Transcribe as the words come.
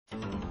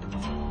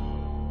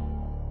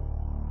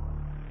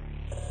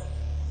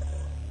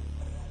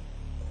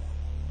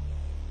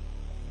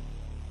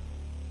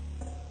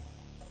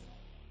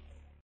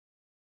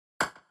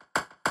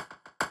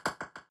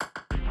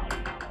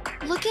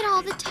Look at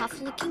all the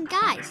tough-looking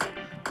guys.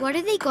 What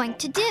are they going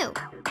to do?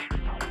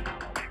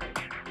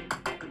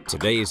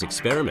 Today's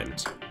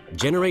experiment,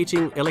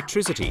 generating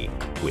electricity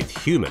with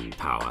human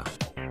power.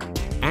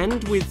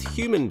 And with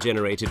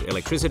human-generated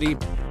electricity,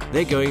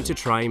 they're going to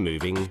try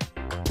moving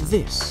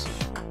this.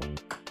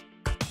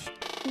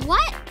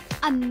 What?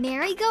 A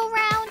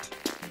merry-go-round?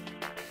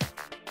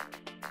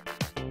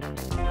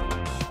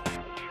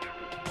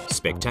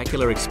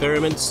 Spectacular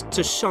experiments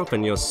to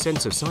sharpen your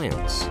sense of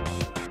science.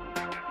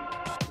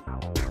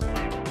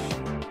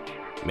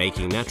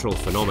 Making natural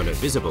phenomena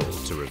visible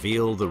to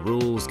reveal the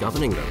rules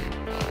governing them.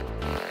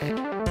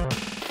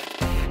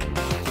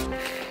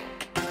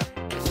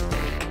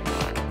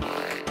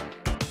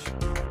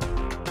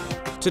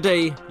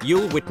 Today,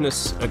 you'll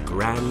witness a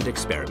grand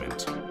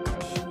experiment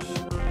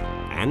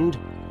and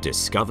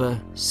discover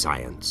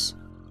science.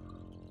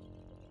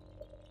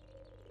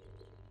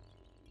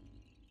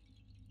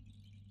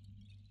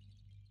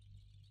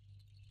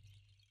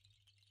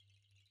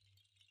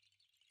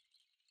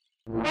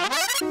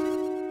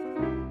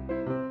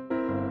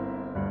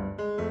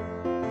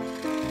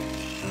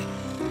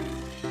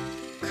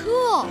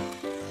 Cool!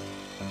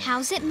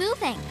 How's it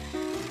moving?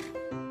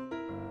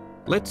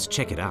 Let's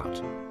check it out.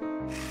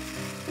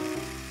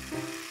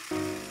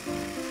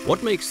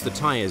 What makes the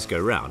tires go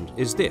round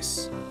is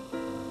this.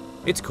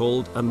 It's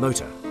called a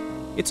motor.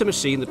 It's a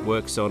machine that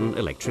works on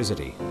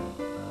electricity.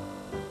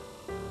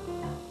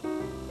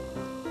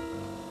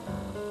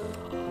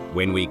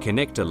 When we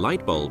connect a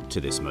light bulb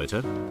to this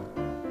motor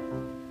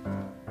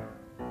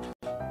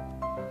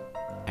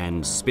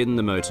and spin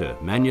the motor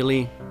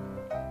manually,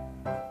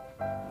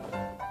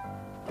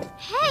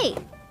 Hey!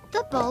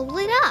 The bulb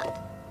lit up!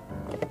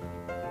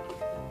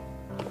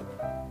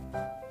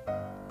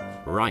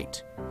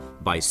 right.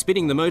 By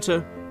spinning the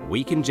motor,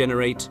 we can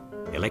generate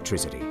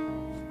electricity.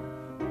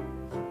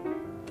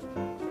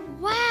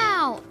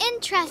 Wow!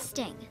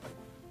 Interesting!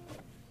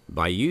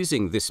 By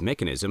using this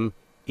mechanism,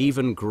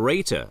 even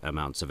greater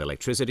amounts of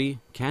electricity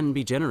can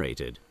be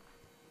generated.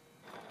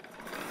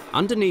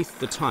 Underneath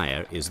the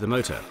tire is the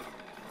motor.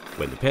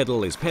 When the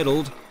pedal is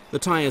pedaled, the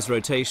tire's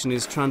rotation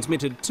is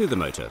transmitted to the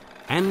motor,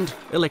 and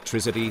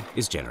electricity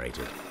is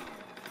generated.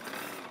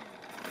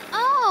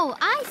 Oh,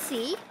 I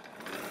see.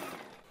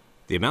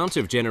 The amount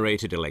of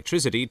generated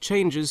electricity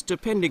changes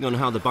depending on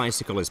how the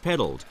bicycle is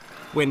pedaled.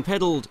 When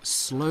pedaled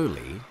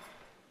slowly,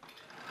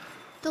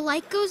 The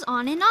light goes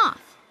on and off.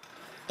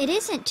 It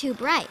isn't too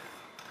bright.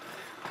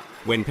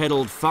 when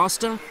pedaled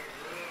faster,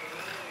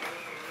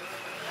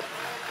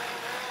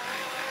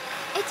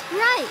 It's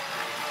bright.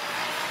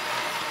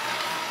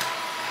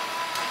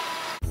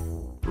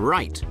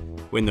 right.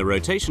 When the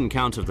rotation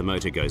count of the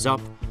motor goes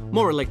up,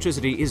 more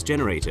electricity is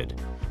generated.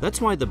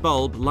 That's why the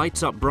bulb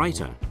lights up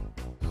brighter.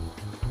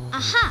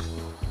 Aha!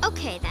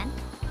 Okay then,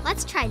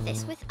 let's try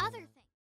this with other things.